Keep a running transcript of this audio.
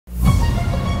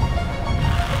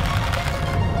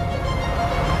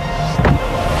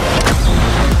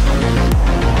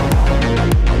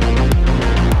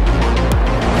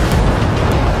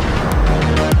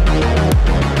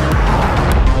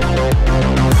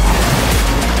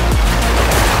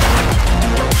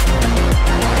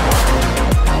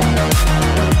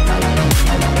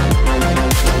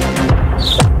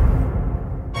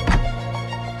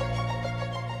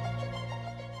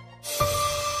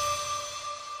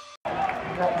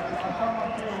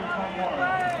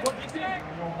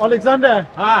Alexander,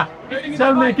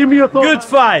 tell me, give me your thoughts. Good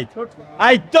fight.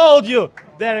 I told you,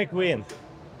 Derek wins.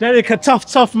 Derek, a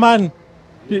tough man.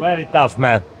 Very tough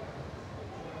man.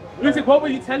 Usyk, what were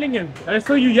you telling him? I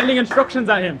saw you yelling instructions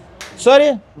at him.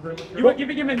 Sorry? You were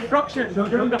giving him instructions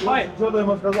during the fight.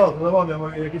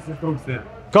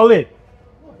 Call it.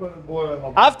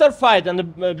 After fight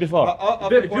and before.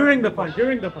 During the fight.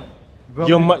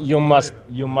 You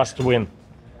must win.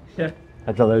 Yeah.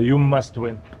 I tell you, you must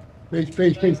win. Please.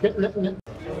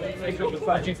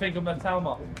 What do you think of the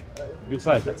Talma? Good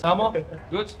fight. Talma?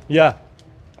 Good? Yeah.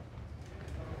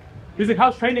 Usyk,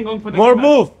 how's training going for the More rematch?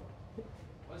 move.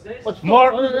 What's this?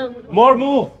 More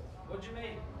move. What do you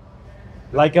mean?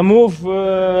 Like a move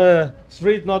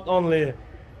street, not only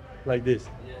like this.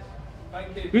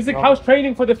 Thank you. Usyk, how's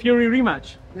training for the Fury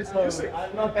rematch? I'm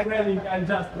not training, I'm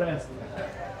just rest.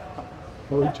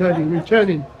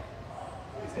 Returning.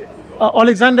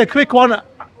 Alexander, quick one.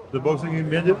 The boxing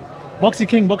in India? Boxing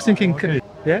King. Okay.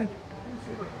 Yeah?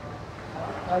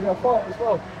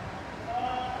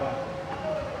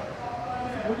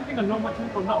 What do you think of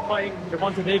Lomachenko not fighting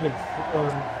Gervonta Davis?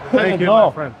 Thank you,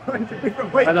 my friend.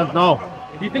 I don't know.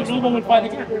 Do you think Loma will fight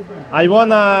again? I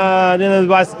wanna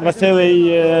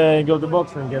Vasily go to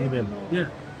boxing and win.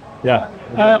 Yeah.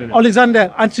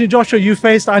 Alexander, Anthony Joshua, you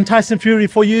faced, and Tyson Fury.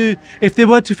 For you, if they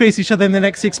were to face each other in the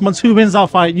next 6 months, who wins our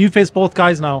fight? You face both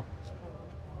guys now.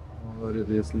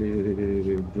 Если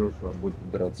Джошуа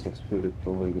будет драться с Фьюри,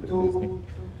 то выиграет. Если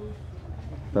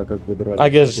так как вы дрались. I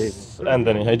guess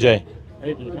Anthony, AJ.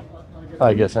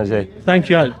 I guess AJ. Thank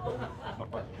you.